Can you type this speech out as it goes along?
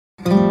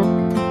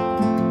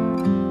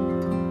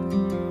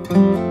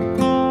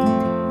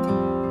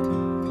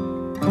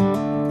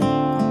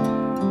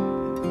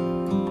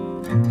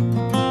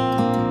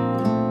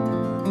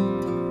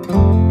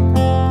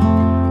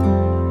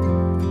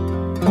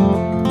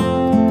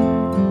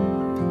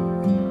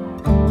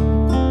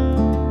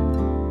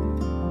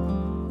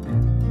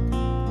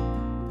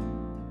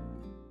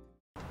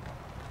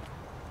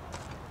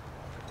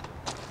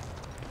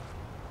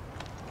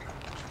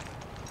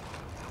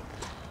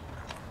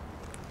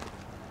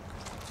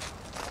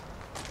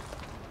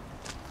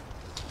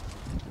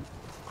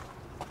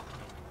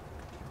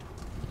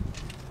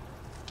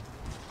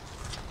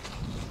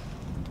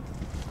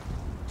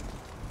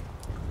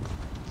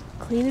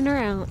cleaning her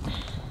out.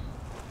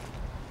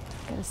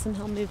 Gotta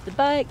somehow move the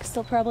bike,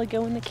 still probably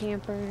go in the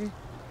camper.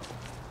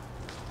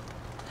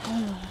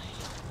 Saying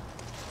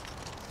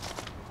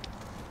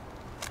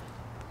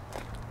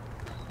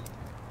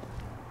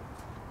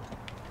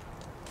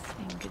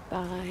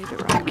goodbye to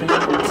Rocket.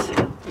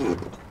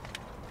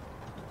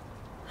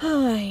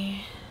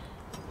 Hi.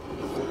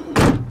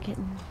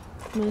 Getting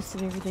most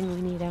of everything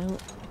we need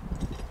out.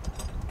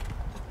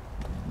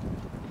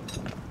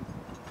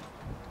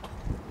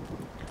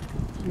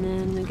 And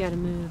then we gotta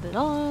move it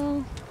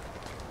all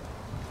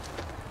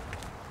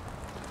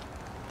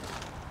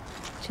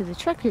to the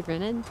truck we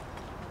rented.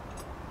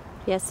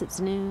 Yes, it's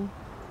new.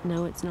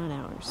 No, it's not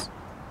ours.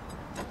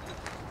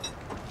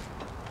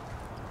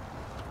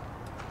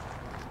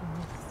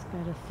 It's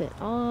gotta fit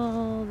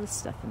all the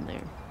stuff in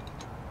there.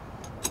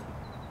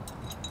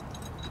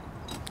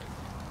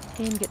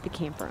 And get the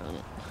camper on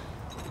it.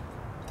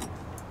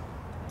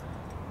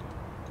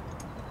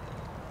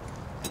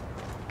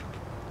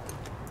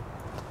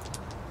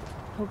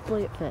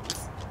 Hopefully it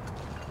fits.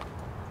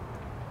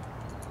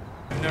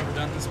 I've never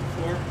done this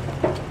before.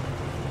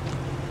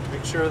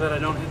 Make sure that I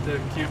don't hit the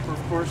camper,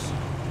 of course.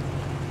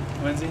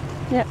 Lindsay?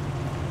 Yep.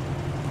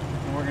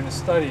 And we're going to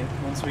study it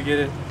once we get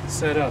it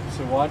set up.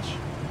 So watch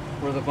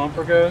where the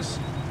bumper goes.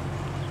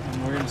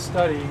 And we're going to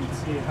study and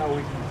see how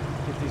we can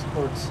get these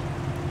ports.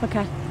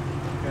 Okay.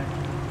 Okay.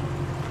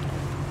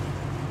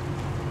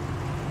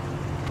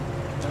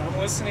 And I'm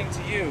listening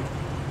to you.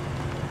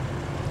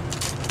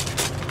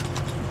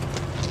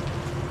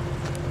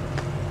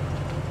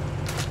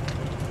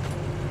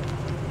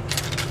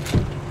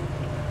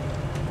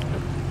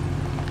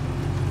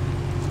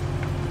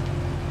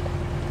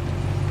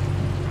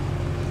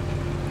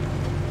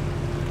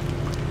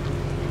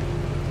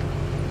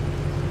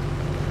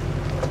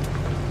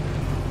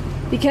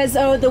 Because,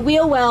 oh, the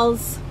wheel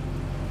wells,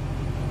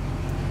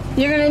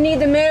 you're gonna need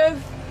to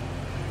move.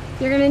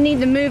 You're gonna need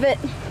to move it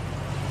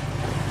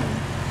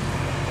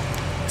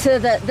to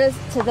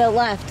the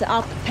left,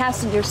 off the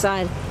passenger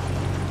side.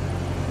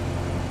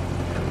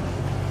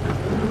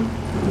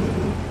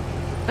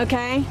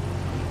 Okay.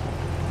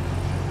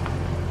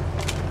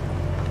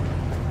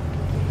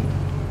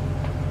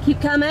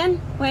 Keep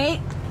coming. Wait.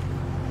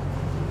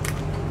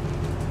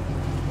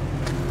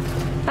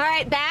 All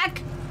right,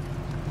 back.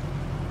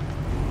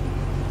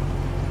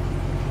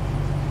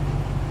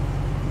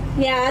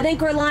 Yeah, I think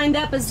we're lined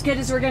up as good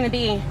as we're gonna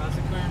be. How's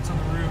the clearance on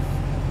the roof?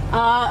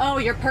 Oh,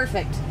 you're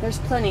perfect. There's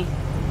plenty.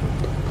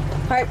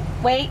 All right,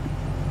 wait.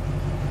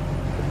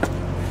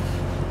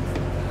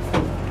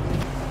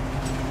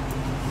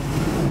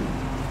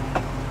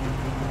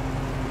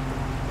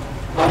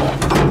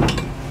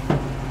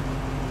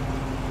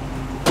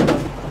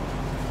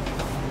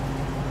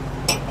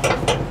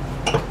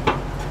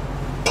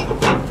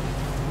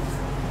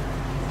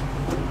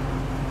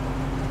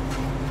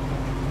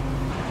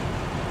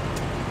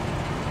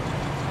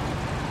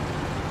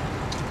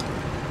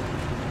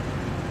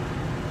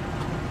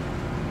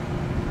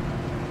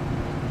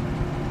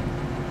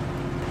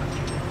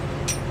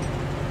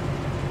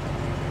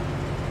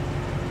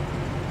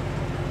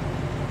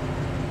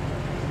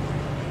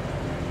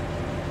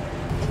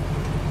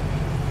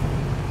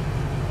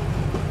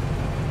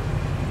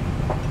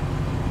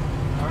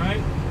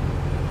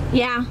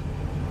 Yeah.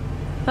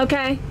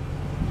 Okay.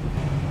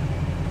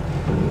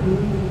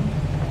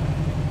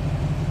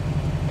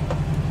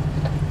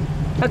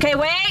 Okay,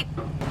 wait.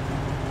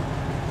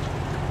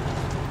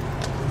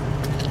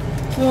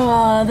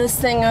 Oh, this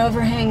thing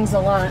overhangs a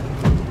lot.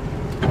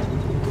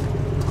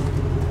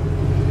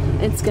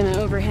 It's gonna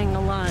overhang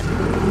a lot.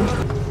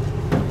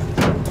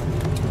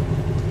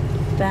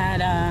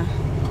 That,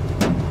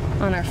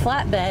 on our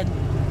flatbed,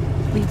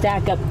 we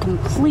back up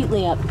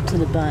completely up to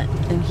the butt.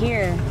 And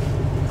here,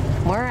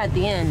 we're at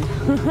the end.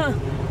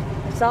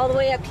 It's all the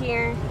way up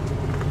here,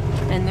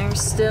 and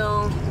there's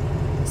still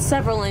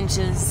several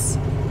inches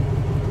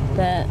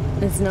that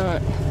is not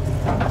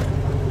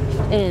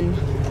in.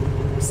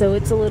 So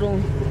it's a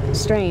little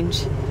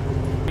strange.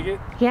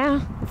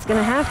 Yeah, it's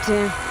gonna have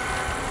to.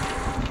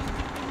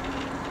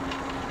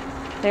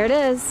 There it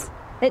is.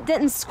 It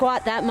didn't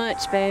squat that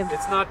much, babe.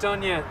 It's not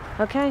done yet.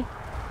 Okay.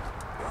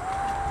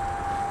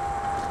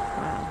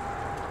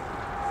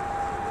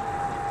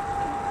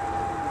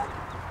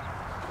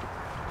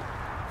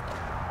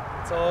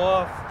 It's all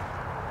off.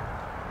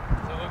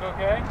 Does it look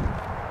okay?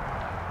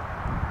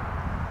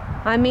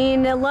 I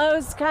mean, the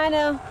low's kind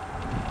of,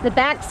 the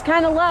back's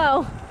kind of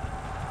low.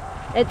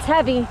 It's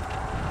heavy.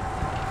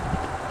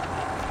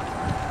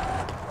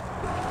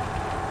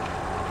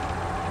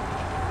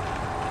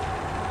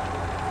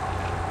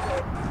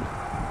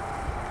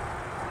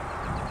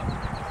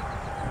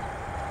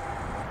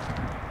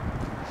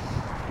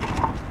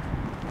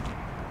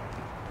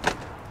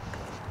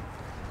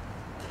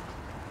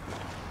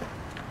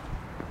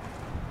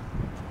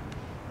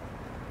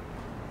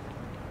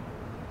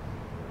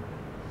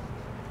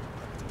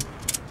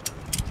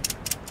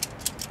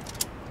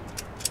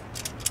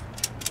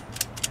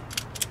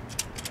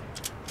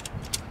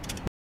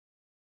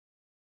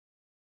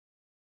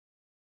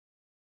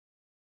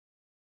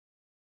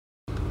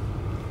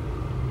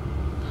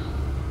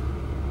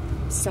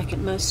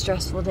 Second most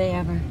stressful day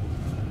ever.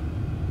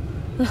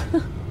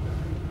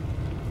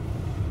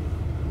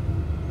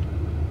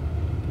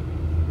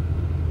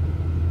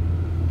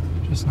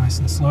 Just nice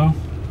and slow.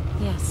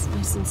 Yes,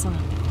 nice and slow.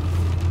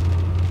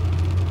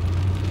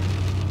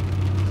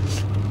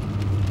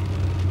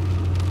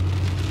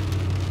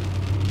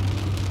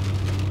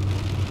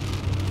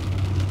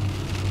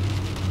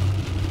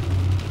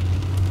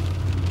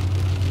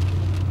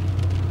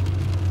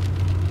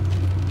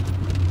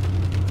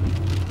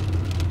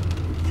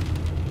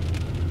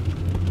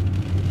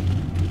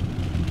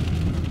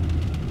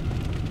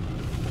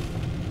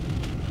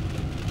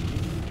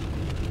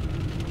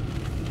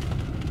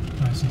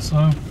 Nice and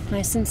slow.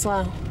 Nice and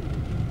slow.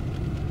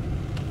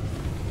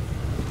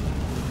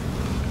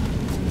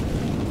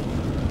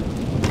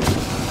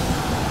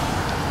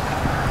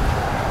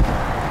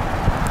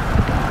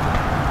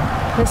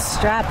 This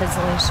strap is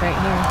loose right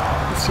here.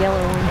 This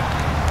yellow one.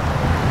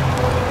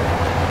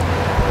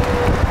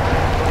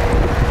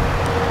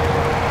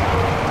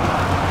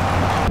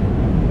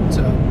 What's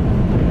up?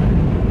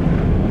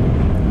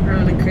 We're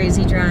on a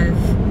crazy drive.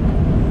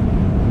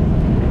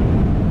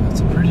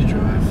 That's a pretty drive.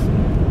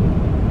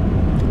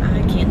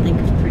 I can't think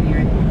of pretty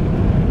right now.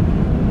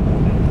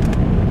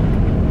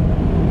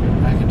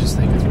 I can just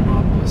think of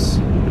Thermopolis.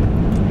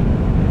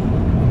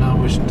 I'm not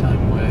wishing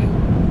time away.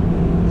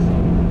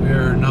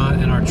 We're not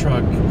in our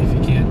truck, if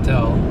you can't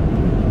tell.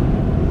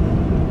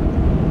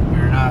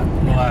 We're not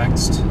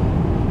relaxed.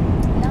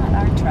 Not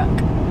our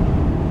truck.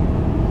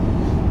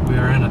 We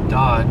are in a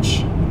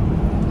Dodge.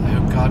 I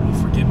hope God will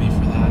forgive me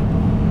for that.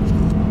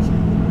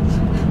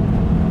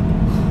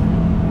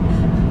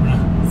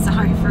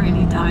 Sorry for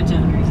any Dodge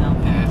owners out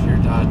there. Yeah, if you're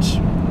a Dodge.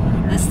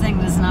 This thing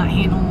does not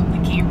handle the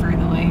camper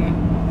the way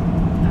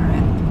our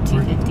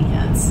F-250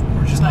 has.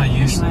 We're just not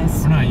used.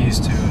 We're not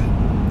used to it.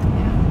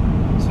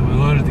 Yeah. So we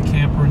loaded the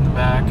camper in the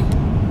back,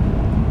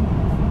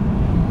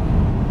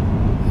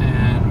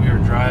 and we were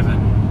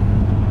driving.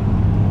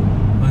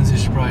 Lindsay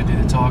should probably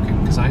do the talking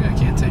because I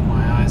can't take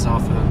my eyes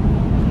off of.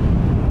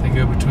 They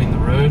go between the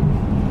road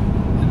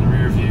and the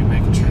rear view,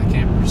 making sure the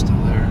camper's still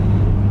there.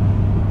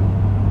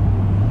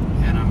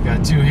 And I've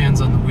got two hands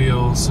on the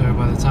wheel, so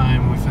by the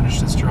time we finish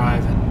this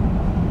drive in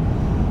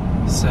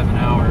 7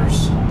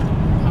 hours,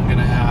 I'm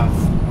gonna have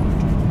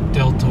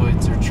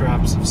deltoids or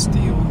traps of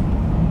steel.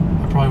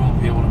 I probably won't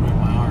be able to move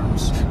my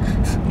arms.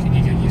 Can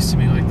you get used to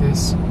me like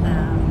this?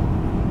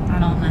 I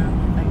don't know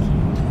if I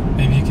can.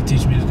 Maybe you could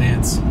teach me to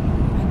dance,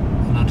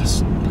 and I'll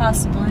just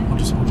Possibly.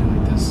 hold you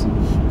like this.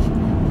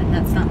 And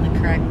that's not the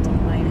correct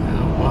way.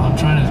 Well, I'm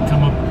trying to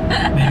come up.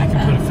 Maybe you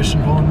can put a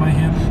fishing pole in my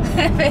hand.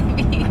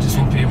 Maybe. I just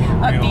won't be able to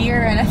reel. A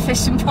beer and a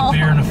fishing pole. A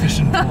beer and a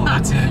fishing pole.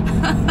 That's it.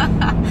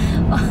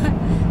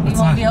 You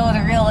won't be able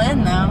to reel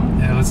in though.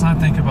 Yeah, let's not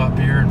think about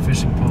beer and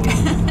fishing pole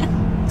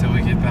until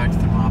we get back to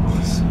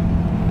Thermopolis.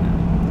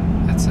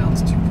 That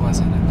sounds too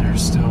pleasant, and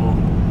there's still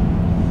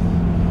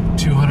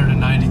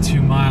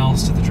 292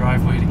 miles to the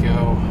driveway to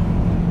go.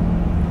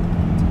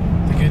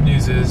 The good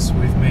news is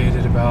we've made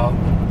it about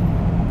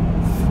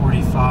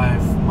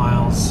 45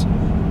 miles,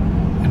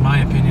 in my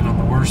opinion, on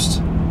the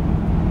worst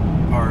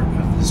part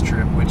of this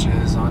trip, which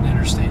is on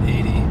Interstate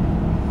 80,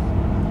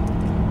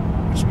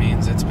 which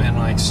means it's been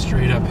like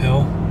straight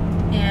uphill.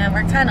 Yeah,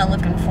 we're kind of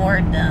looking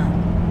forward to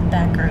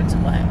back roads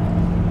away.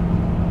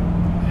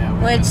 Yeah,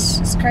 Which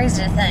is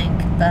crazy to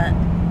think, but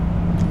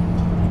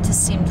it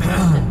just seems a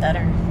little bit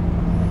better.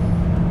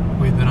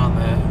 We've been on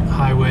the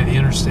highway, the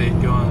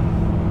interstate, going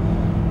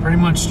pretty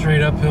much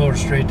straight uphill or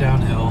straight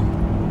downhill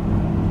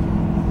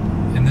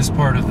in this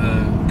part of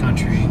the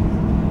country,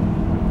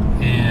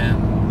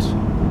 and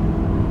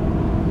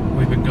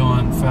we've been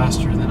going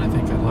faster than I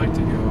think I'd like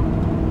to go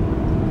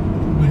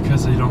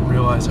because they don't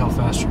realize how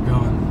fast you're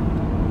going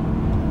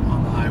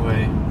on the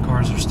highway.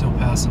 Cars are still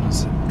passing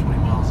us at 20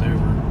 miles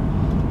over.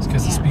 It's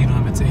because the speed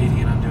limit's 80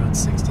 and I'm doing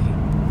 60.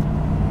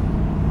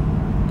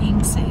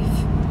 Being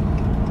safe.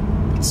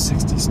 But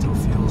 60 still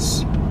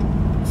feels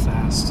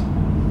fast.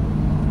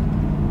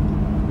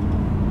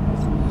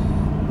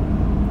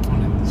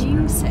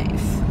 Being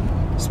safe.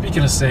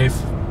 Speaking of safe,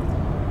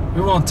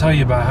 we won't tell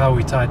you about how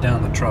we tied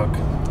down the truck.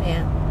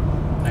 Yeah.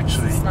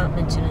 Actually. Let's not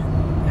mention it.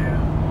 Yeah.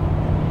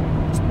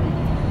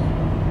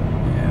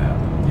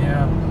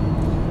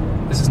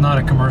 This is not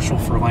a commercial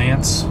for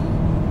Lance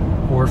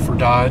or for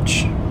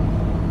Dodge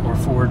or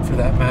Ford for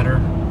that matter.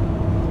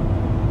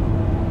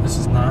 This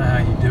is not how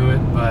you do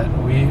it, but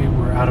we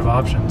were out of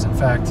options. In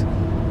fact,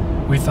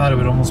 we thought it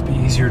would almost be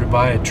easier to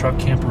buy a truck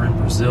camper in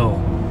Brazil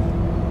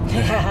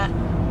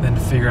than to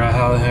figure out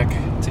how the heck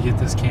to get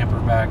this camper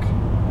back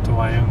to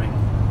Wyoming.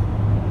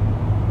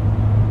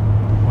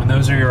 When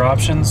those are your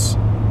options,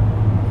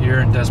 you're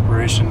in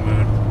desperation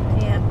mode.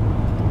 Yeah.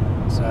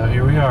 So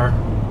here we are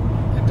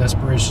in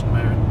desperation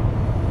mode.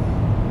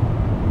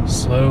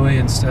 Slowly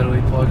and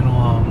steadily plugging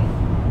along.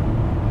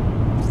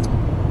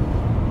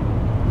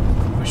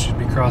 We should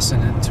be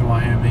crossing into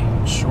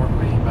Wyoming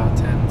shortly, about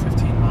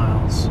 10-15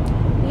 miles.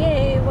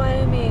 Yay,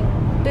 Wyoming.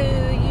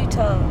 Boo,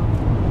 Utah.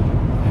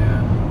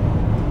 Yeah.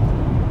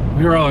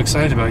 We were all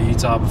excited about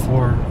Utah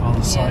before, all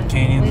the side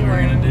canyons we were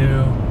going to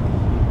do.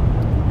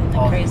 And the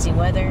all crazy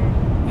weather.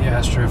 The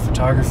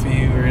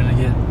astrophotography, we were going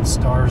to get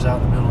stars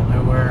out in the middle of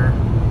nowhere.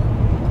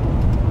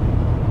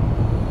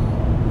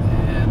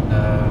 And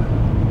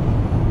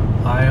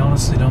I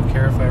honestly don't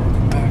care if I ever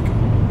come back.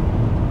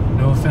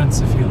 No offense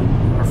if you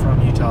are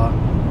from Utah.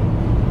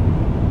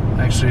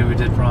 Actually, we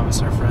did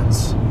promise our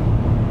friends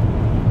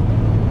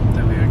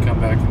that we would come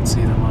back and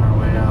see them on our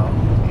way out.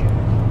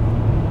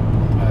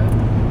 But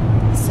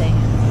Say.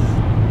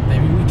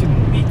 maybe we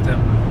can meet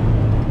them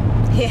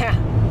Yeah.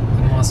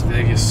 in Las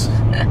Vegas.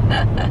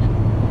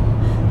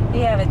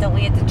 Yeah, but don't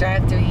we have to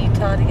drive through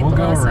Utah to get to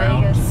Las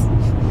Vegas?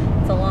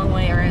 It's a long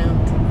way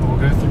around. We'll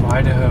go through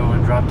Idaho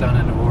and drop down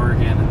into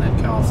Oregon and then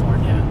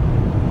California.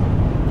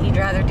 You'd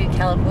rather do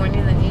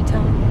California than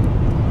Utah?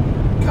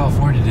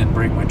 California didn't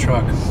break my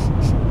truck.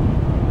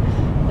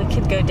 We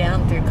could go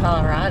down through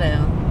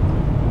Colorado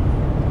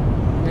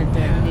and then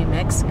through New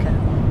Mexico Yeah.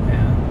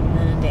 and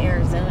then into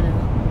Arizona.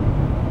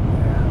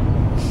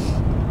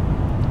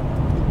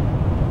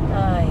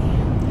 Yeah.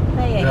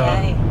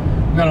 Hey.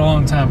 We got a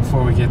long time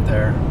before we get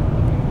there.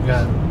 We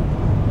got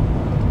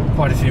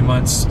quite a few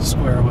months to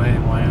square away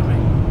in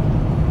Wyoming.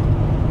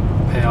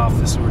 Pay off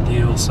this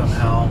ordeal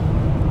somehow.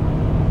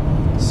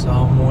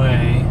 Some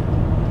way.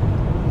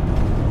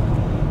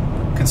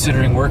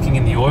 Considering working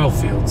in the oil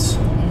fields.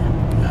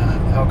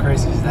 How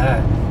crazy is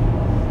that?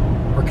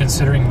 We're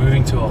considering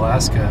moving to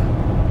Alaska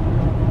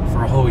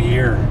for a whole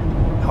year.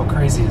 How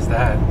crazy is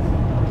that?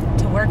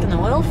 To work in the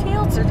oil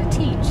fields or to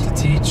teach? To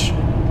teach.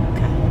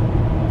 Okay.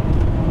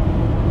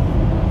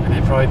 And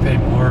they probably pay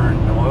more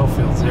in the oil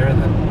fields there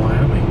than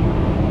Wyoming.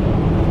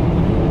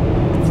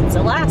 It's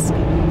Alaska.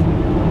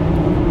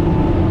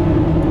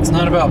 It's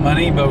not about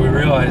money, but we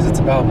realize it's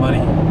about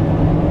money.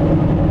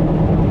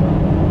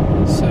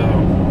 So,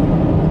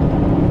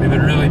 we've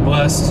been really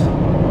blessed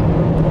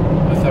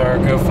with our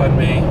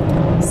GoFundMe.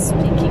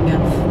 Speaking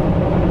of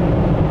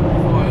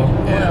Oil.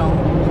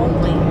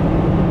 only.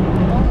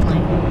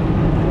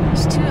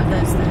 There's two of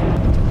those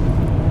things.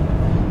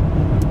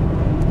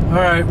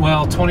 Alright,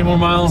 well, 20 more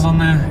miles on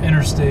the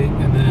interstate,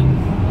 and then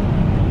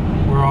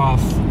we're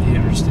off the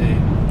interstate.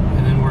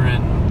 And then we're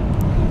in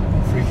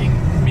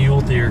freaking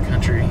mule deer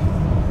country.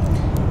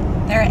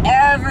 They're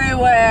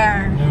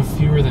everywhere. No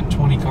fewer than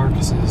 20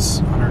 carcasses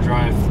on our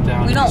drive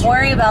down. We don't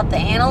worry about the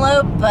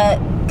antelope, but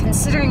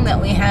considering that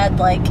we had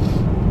like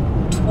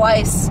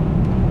twice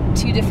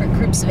 2 different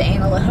groups of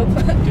antelope.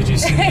 Did you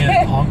see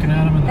me honking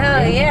at them in the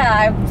road? Oh yeah,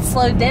 I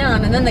slowed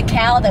down, and then the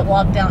cow that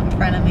walked out in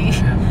front of me.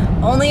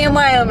 Yeah. Only in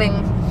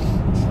Wyoming.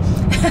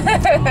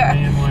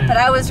 But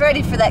I was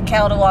ready for that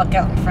cow to walk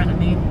out in front of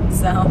me.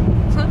 So.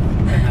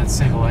 And that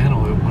single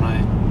antelope when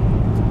I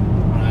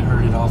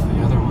heard it off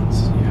the other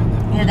ones.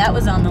 Yeah, that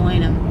was on the way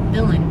to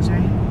Billings,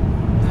 right?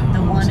 No,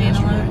 The one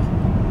antelope.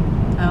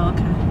 Oh,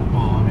 okay.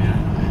 Well, I mean, I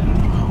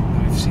don't know.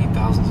 We've seen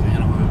thousands of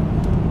antelope.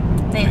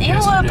 The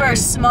antelope are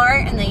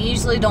smart, and they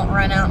usually don't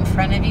run out in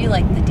front of you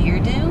like the deer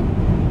do.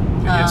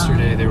 But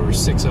yesterday there were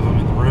 6 of them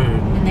in the road.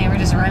 And they were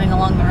just running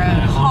along the road,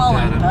 And I honked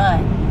hauling at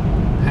butt.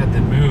 Had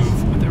them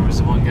move, but there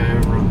was one guy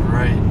over on the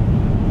right.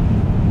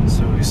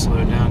 So we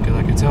slowed down because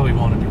I could tell he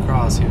wanted to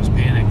cross. He was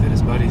panicked that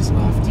his buddies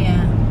left.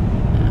 Yeah.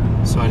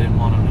 So I didn't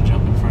want him to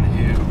jump in front of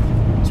you.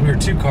 So we were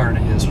 2-carring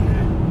it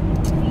yesterday.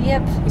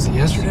 Yep. Was it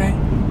yesterday?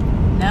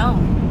 No.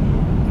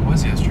 It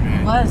was yesterday.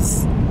 It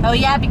was. Oh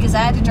yeah, because I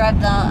had to drive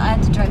the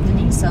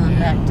Nissan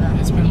back to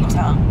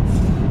Utah.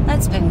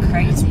 That's been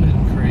crazy. It's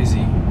been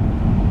crazy.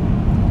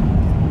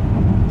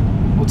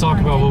 We'll talk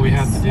about what we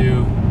have to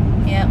do.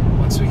 Yep.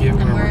 Once we get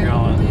where we're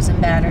going. Losing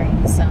battery.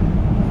 So. All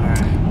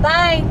right.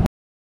 Bye.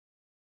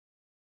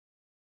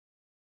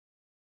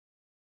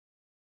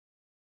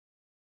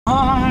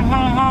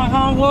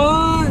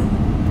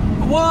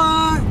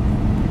 What?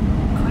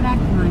 Quit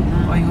acting like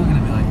that. Why are you looking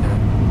at me like that?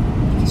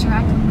 Because you're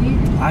acting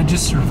weird. I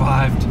just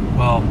survived.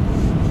 Well,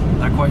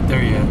 not quite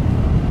there yet.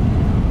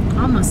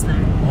 Almost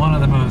there. One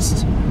of the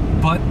most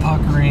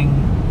butt-puckering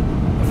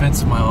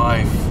events of my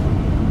life.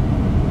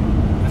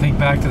 I think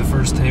back to the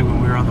first day when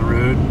we were on the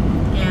road.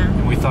 Yeah.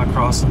 And we thought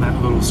crossing that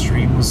little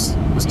stream was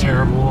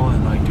terrible,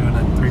 and like doing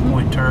that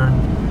 3-point turn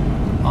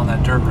on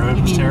that dirt road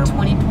was terrible.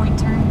 20-point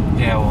turn?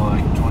 Yeah, well,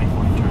 like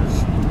 20-point turn.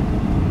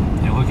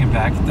 And looking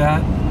back at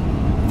that,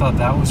 I thought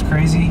that was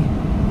crazy.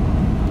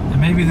 And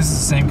maybe this is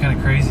the same kind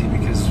of crazy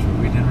because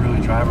we didn't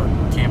really drive our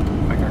camper.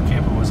 Like our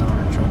camper wasn't on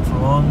our truck for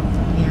long.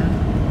 Yeah.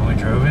 When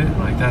we drove it,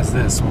 like that's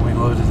this. When we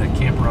loaded the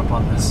camper up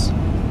on this.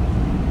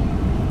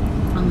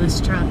 On this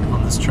truck.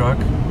 On this truck.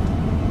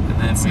 And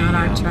then it's not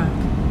our truck.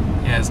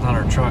 Yeah, it's not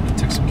our truck. It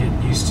took some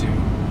getting used to.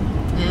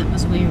 Yeah, it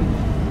was weird.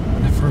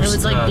 The first, it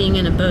was like being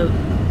in a boat.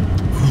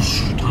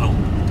 Tunnel.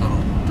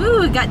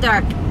 Ooh, it got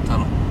dark.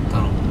 Tunnel.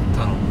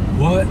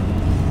 What?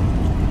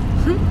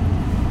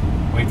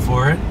 Wait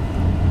for it.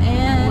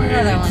 And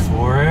another one. Wait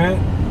for it.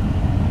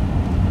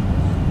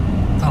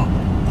 Tunnel.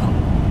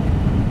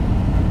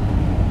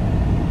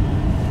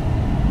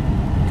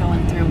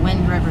 Going through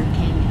Wind River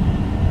Canyon.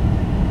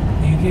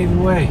 You gave it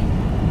away.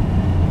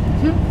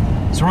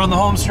 So we're on the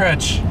home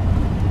stretch.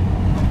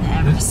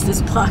 Everest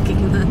is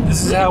blocking the...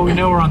 This is how we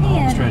know we're on the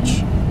home stretch.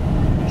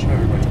 Show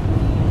everybody.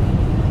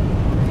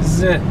 This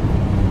is it.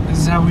 This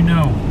is how we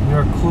know we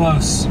are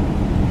close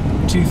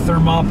to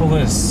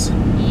Thermopolis.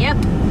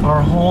 Yep.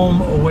 Our home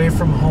away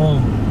from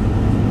home.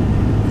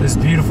 This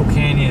beautiful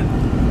canyon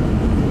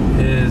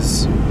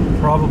is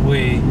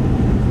probably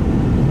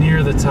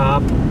near the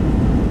top.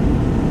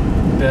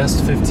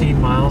 Best 15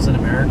 miles in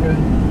America.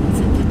 Is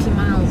it 50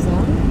 miles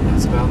long?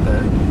 It's about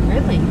that.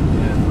 Really?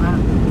 Yeah. Wow.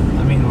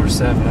 I mean, we're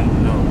 7. I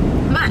don't know.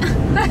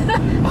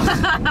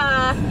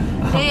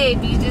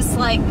 Babe, you just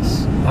like...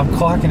 I'm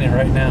clocking it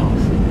right now.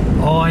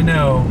 All I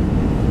know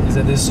is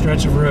that this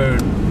stretch of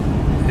road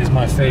is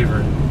my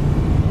favorite.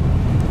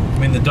 I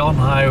mean, the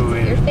Dalton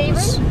Highway Your favorite?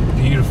 was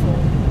beautiful.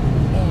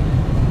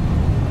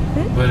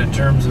 Yeah. But in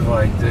terms of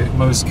like the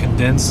most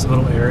condensed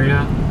little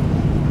area,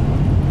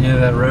 you know,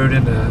 that road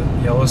into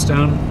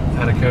Yellowstone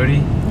out of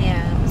Cody?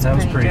 Yeah. That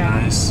was pretty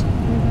dry. nice.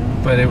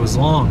 But it was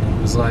long.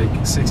 It was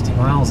like 60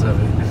 miles of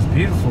it. It was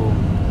beautiful.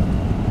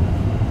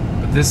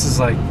 But this is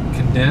like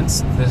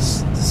condensed.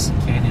 This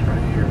canyon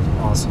right here is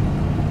awesome.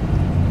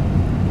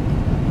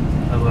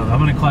 I love it. I'm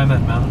going to climb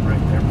that mountain right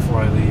there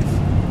before I leave.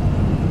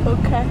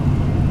 Okay.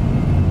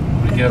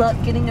 Good luck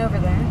getting over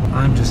there.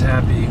 I'm just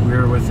happy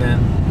we're within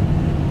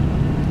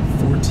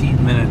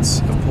 14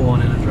 minutes of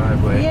pulling in a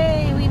driveway.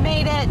 Yay, we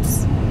made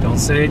it. Don't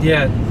say it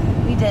yet.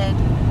 We did.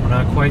 We're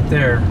not quite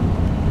there.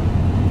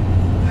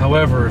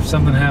 However, if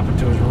something happened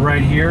to us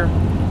right here,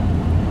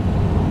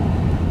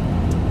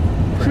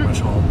 pretty much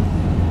home.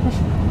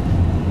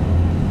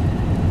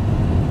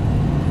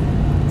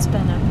 It's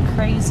been a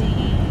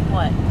crazy,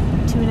 what,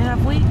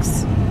 2.5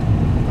 weeks?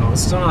 Oh,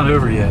 it's still not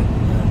over yet.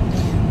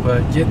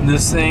 But getting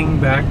this thing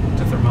back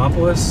to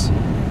Thermopolis,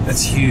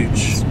 that's huge.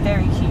 It's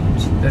very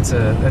huge. That's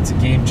a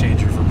game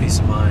changer for peace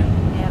of mind.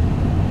 Yep.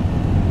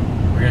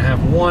 We're gonna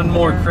have one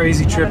more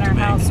crazy trip to our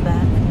make. house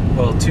back.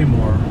 Well, 2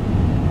 more.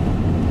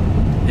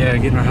 Yeah,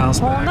 getting our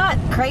house Well, back. not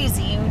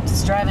crazy,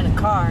 just driving a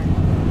car.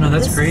 No,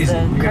 that's This crazy.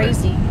 Is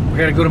crazy. We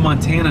gotta go to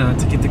Montana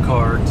to get the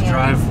car, to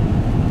drive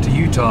to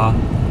Utah,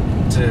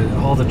 to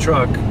haul the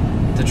truck,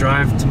 to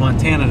drive to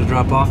Montana to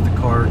drop off the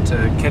car,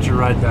 to catch a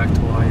ride back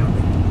to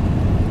Wyoming.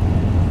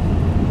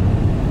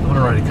 I want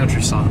to write a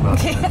country song about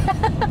that.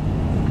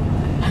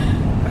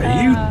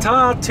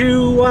 Utah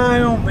to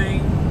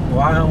Wyoming,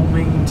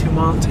 Wyoming to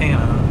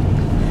Montana,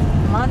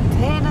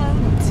 Montana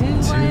to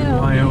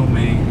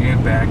Wyoming,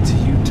 and back to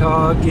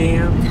Utah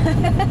again.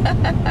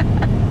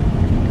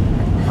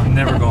 I'm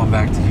never going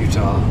back to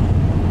Utah.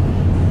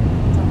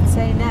 Don't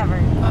say never.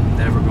 I'm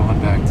never going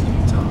back to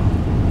Utah.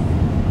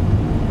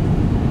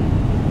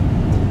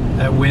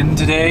 That wind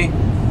today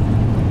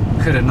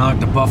could have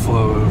knocked a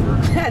buffalo over.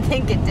 I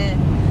think it did.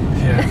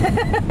 Yeah.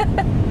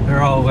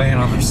 They're all laying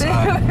on their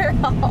side. We're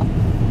all...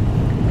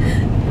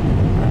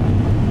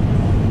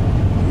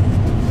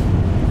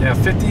 Yeah,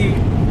 50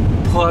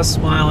 plus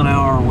mile an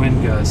hour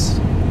wind gusts.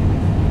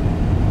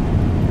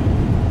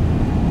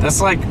 That's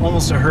like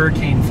almost a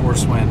hurricane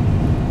force wind.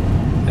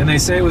 And they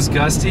say it was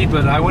gusty,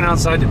 but I went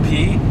outside to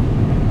pee.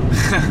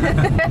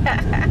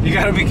 You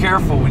gotta be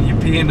careful when you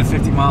pee into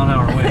 50 mile an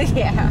hour wind.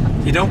 Yeah.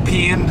 You don't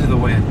pee into the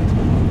wind.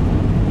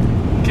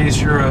 In case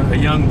you're a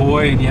young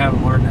boy and you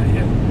haven't learned that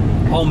yet.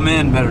 All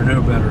men better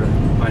know better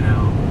by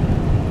now.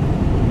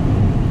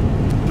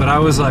 But I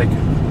was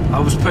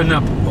putting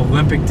up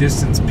Olympic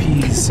distance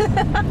pees.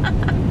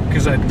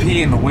 Because I'd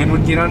pee and the wind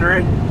would get under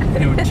it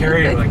and it would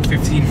carry it like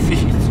 15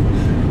 feet.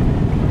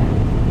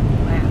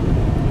 Wow.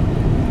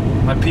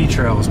 My pee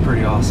trail was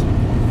pretty awesome.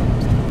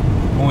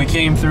 When we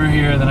came through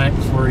here the night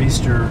before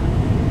Easter,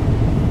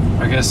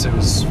 I guess it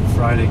was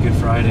Friday, Good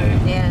Friday.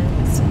 Yeah.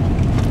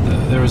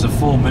 There was a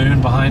full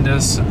moon behind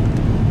us.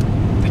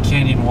 And the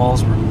canyon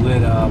walls were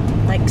lit up.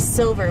 Like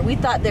silver. We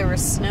thought there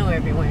was snow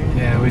everywhere.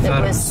 Yeah, we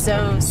thought it was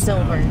so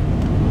silver.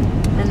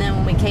 And then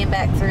when we came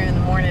back through in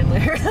the morning, we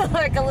were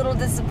like a little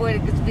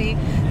disappointed because we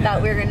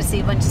thought we were going to see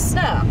a bunch of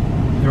snow.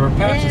 There were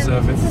patches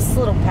of it. Just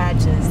little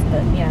patches,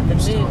 but yeah, the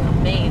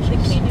moon made the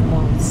canyon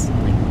walls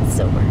like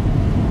silver.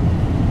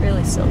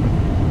 Really silver.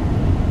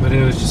 But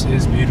it was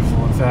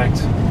beautiful. In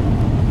fact,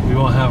 we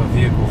won't have a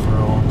vehicle for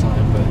a long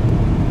time, but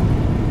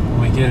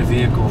when we get a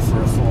vehicle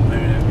for a full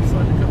moon, it'd be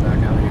fun to come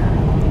back out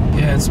here.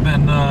 Yeah, it's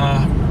been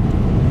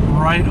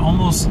right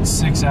almost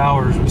 6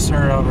 hours. We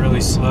started out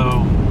really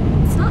slow.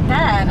 It's not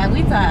bad. I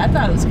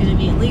thought it was going to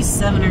be at least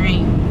 7 or 8.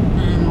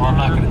 And, Well, I'm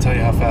not going to tell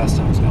you how fast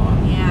I was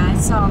going. Yeah, I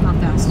saw how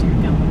fast you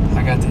were going.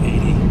 I got to 80.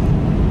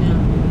 Yeah.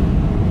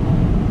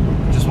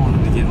 I just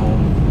wanted to get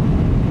home.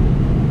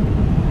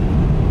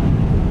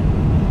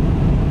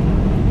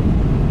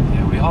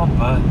 Yeah, we hauled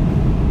butt.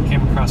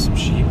 Came across some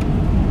sheep.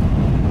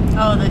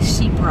 Oh, the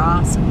sheep were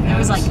awesome. There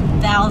was like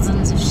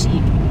thousands of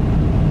sheep.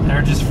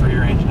 They're just free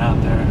ranging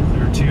out there.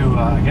 There were 2,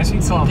 I guess you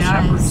could call them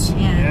shepherds.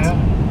 Yeah.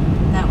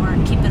 That were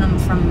keeping them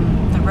from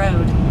the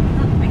road,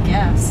 I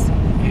guess.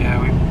 Yeah,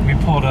 we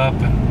pulled up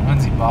and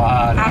Lindsay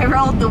bought. I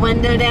rolled the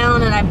window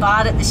down and I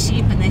bought at the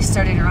sheep and they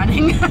started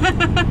running.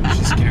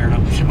 She scared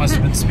them. She must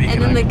have been speaking.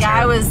 And then the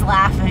guy was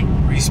laughing.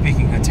 Were you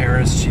speaking a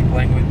terrorist sheep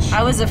language?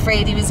 I was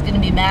afraid he was going to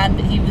be mad,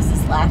 but he was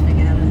just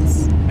laughing at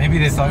us. Maybe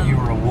they thought you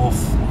were a wolf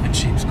in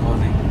sheep's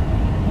clothing.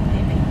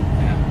 Maybe.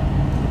 Yeah.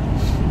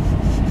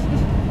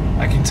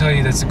 I can tell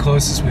you that's the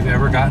closest we've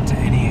ever gotten to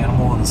any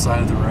animal on the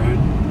side of the road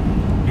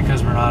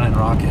because we're not in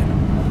Rocket,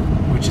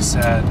 which is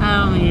sad.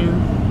 Oh, yeah.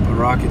 But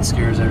Rocket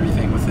scares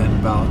everything within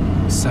about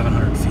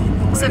 700 feet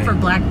away. Except for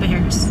black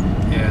bears.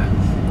 Yeah.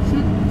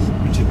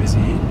 We're too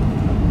busy eating.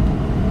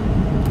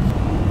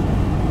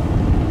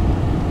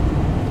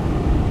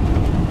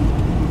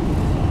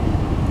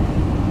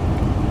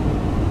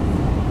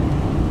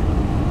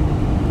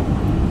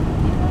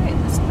 Alright,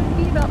 this might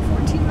be about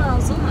 14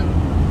 miles long.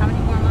 How many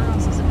more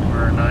miles is it?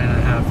 We're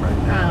 9.5 right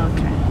now. Oh,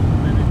 okay.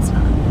 Then it's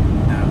not.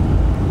 No.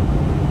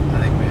 I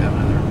think we have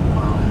another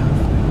mile and a half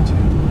to go to.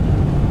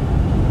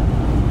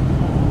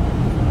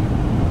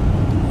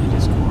 It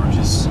is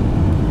gorgeous.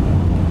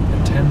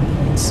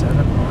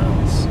 10.7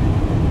 miles.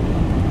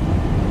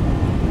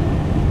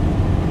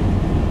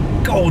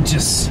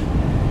 Gorgeous.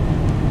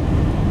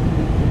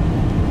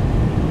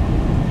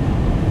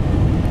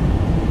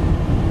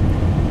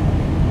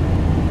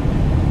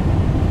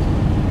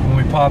 When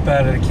we pop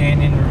out of the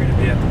canyon, we're going to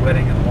be at the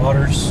Wedding of the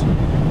Waters,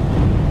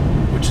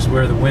 which is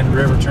where the Wind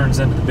River turns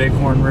into the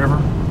Bighorn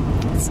River.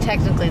 It's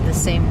technically the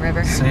same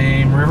river.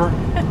 Same river.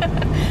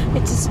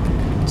 It just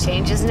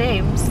changes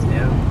names.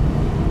 Yeah.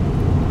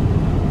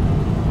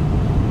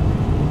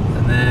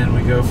 And then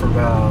we go for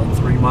about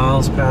 3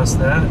 miles past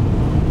that.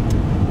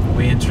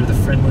 We enter the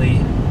friendly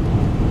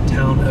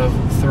town of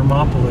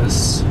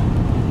Thermopolis.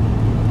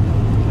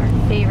 Our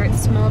favorite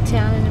small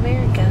town in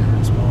America.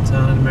 Small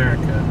town in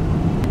America.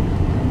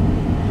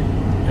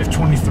 If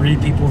 23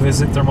 people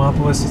visit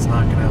Thermopolis, it's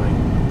not gonna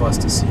like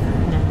bust a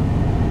secret. No.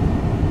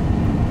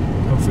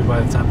 Hopefully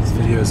by the time this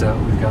video is out,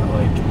 we've got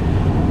like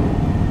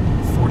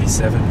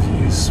 47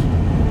 views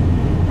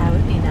That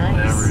would be nice. on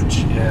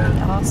average.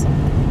 Yeah. Awesome.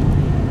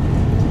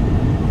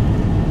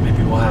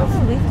 Maybe we'll have.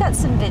 Oh, we've got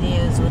some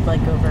videos with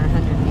like over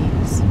 100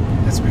 views.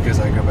 That's because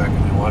I go back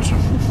and watch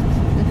them.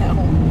 No.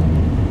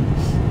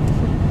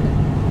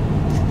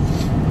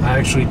 I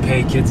actually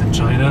pay kids in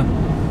China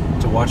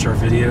to watch our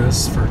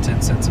videos for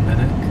 10 cents a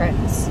minute.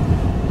 Creds.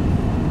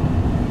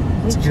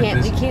 It's a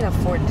good We can't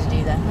afford to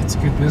do that. It's a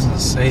good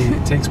business. Hey,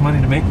 it takes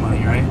money to make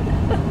money, right?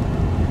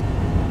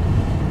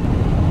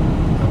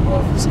 I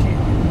love this canyon.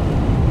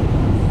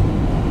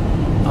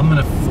 I'm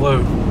gonna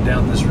float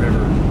down this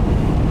river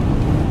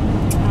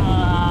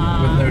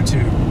with no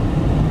tube.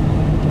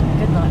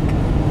 Good luck.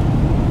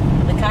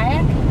 The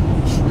kayak?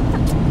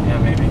 Yeah,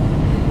 maybe.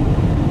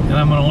 And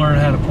I'm gonna learn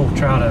how to pull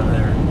trout out of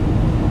there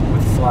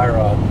with a fly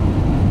rod.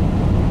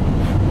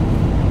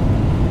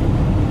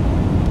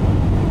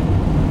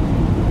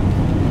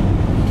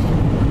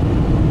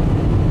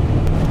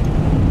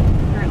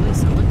 Or at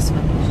least it looks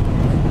finished.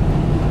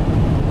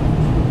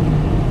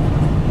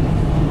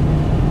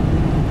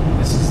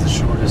 This is the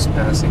shortest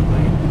passing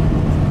lane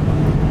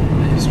in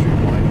the history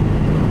of Wyoming.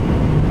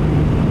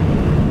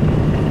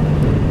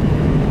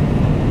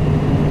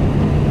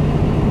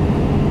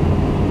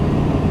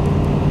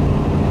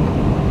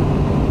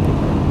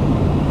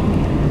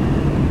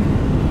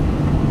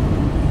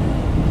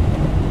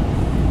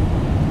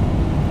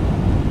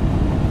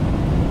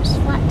 Just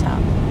flat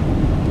top.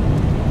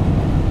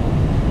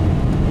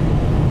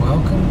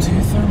 Welcome to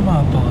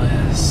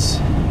Thermopolis.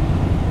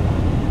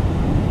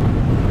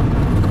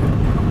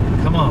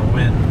 Come on,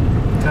 wind.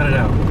 Cut it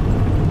out.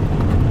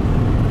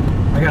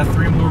 I got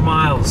 3 more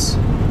miles.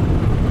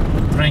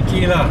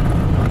 Tranquila.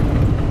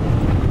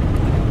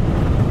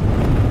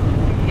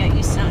 You got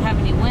used to not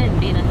having any wind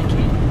being in the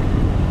canyon.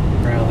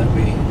 Ground that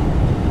we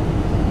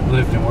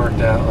lived and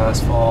worked out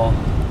last fall.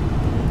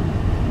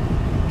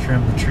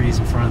 Trimmed the trees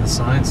in front of the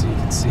sign so you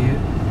can see it.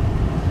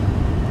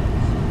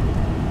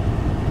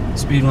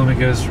 Speed limit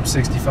goes from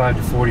 65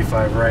 to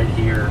 45 right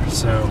here,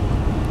 so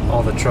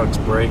all the trucks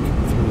brake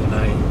through the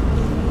night.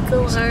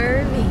 Go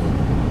Army.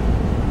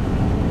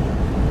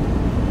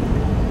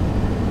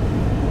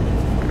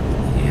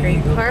 Yeah, Great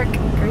you go- park,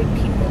 great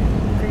people,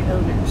 great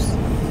owners.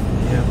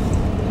 Yeah.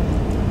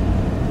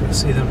 Go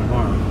see them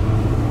tomorrow.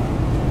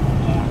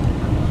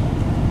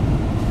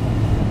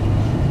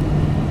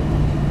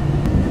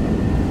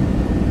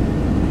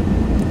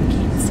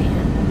 Can't see it.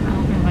 I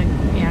don't know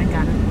if yeah, I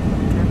got it.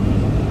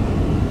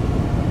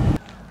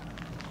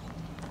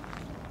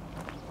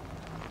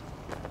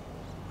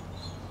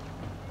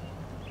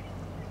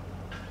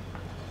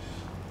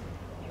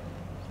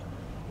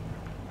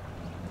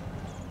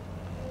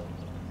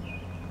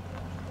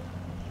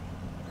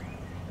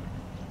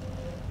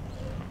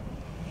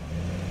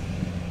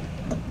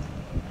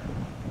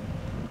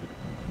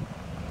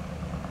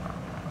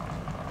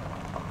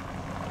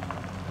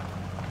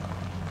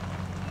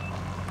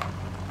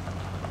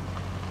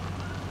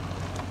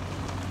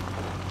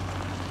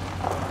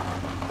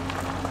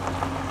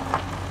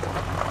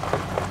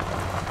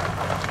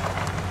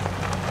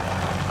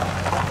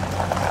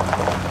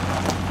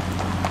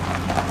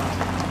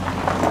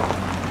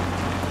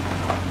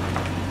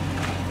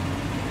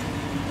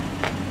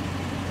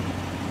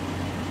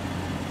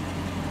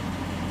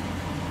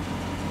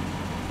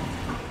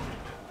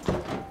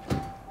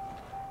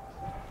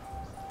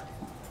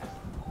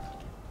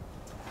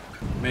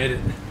 Made it.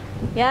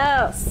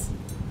 Yes.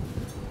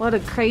 What a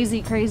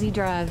crazy, crazy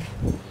drive.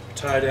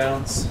 Tie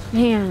downs.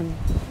 Man.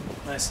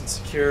 Nice and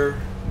secure.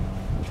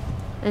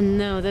 And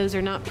no, those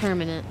are not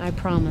permanent, I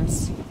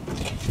promise.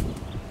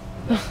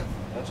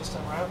 That just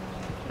unwrapped?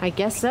 I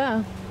guess so.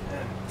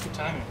 Yeah, good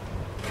timing.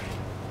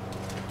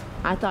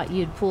 I thought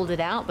you'd pulled it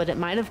out, but it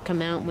might have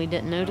come out and we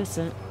didn't notice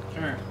it.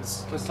 Come here,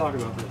 let's talk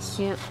about this.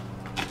 Yep.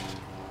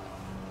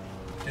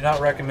 Do not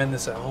recommend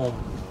this at home.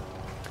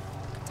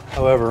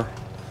 However,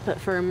 But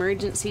for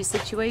emergency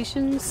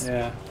situations,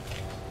 yeah.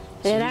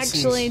 it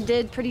actually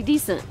did pretty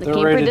decent. The They're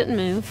camper rated didn't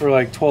move. For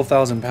like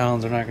 12,000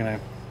 pounds, they're not gonna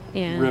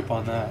Yeah. rip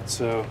on that.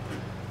 So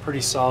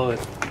pretty solid.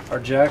 Our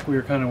jack we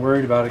were kind of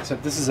worried about,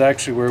 except this is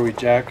actually where we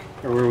jack,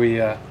 or where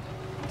we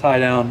tie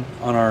down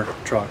on our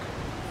truck.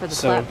 For the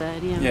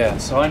flatbed, yeah. Yeah,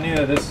 so I knew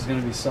that this was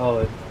gonna be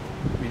solid.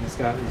 I mean, it's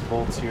got these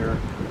bolts here.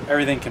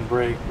 Everything can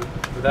break,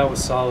 but that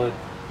was solid.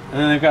 And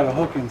then they've got a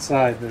hook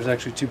inside. There's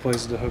actually 2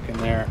 places to hook in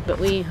there. But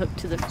we hooked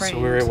to the frame, So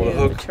we were able to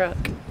hook the truck.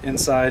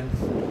 inside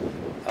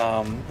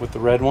with the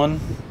red one.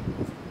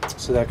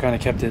 So that kind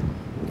of kept it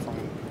from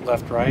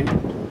left, right.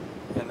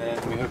 And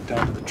then we hooked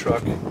down to the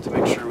truck to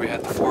make sure we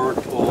had the forward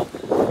pull.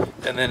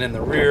 And then in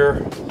the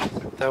rear,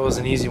 that was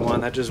an easy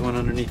one. That just went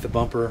underneath the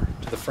bumper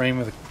to the frame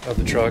of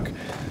the truck.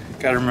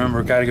 Got to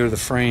remember, got to go to the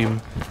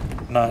frame,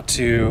 not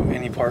to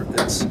any part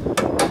that's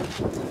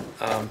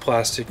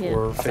plastic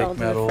or fake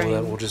metal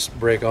that will just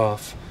break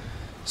off.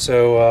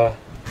 So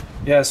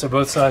yeah, so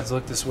both sides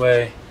look this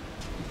way.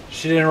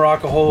 She didn't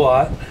rock a whole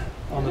lot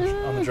on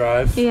the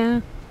drive.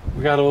 Yeah.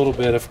 We got a little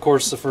bit. Of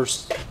course, the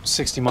first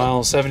 60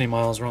 miles, 70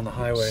 miles were on the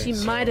highway. She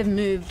might have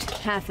moved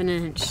half an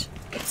inch.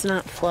 It's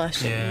not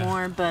flush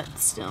anymore, but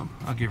still.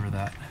 I'll give her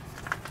that.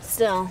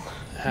 Still,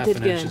 Half did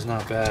an good. inch is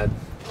not bad.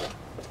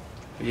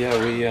 But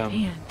yeah, we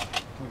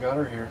got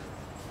her here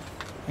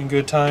in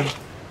good time.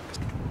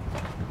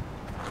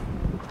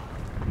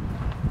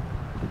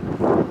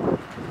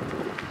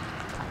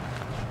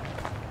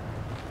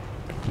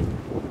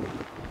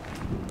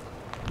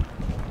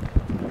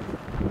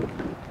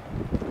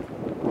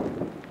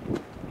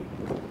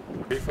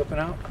 Are you flipping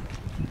out?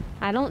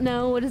 I don't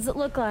know. What does it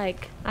look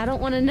like? I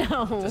don't want to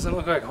know. Doesn't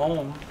look like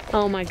home.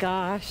 Oh my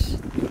gosh. It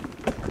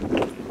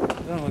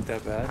doesn't look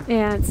that bad.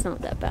 Yeah, it's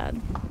not that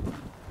bad.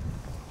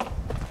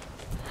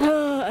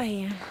 Oh,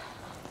 yeah.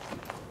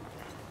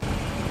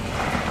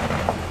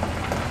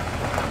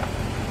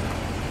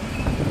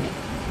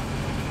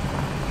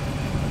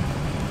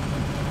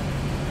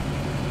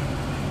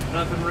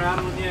 Nothing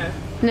rattling yet.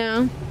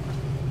 No.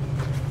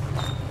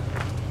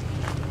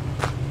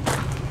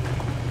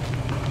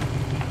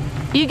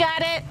 You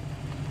got it.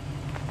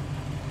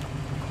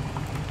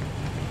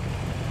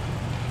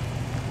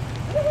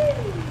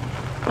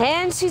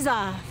 And she's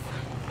off.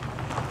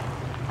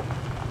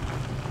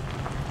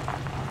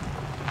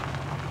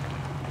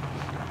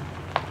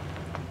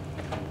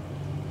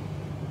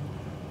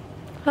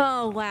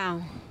 Oh,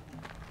 wow.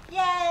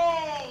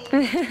 Yay!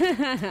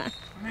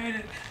 Made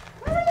it.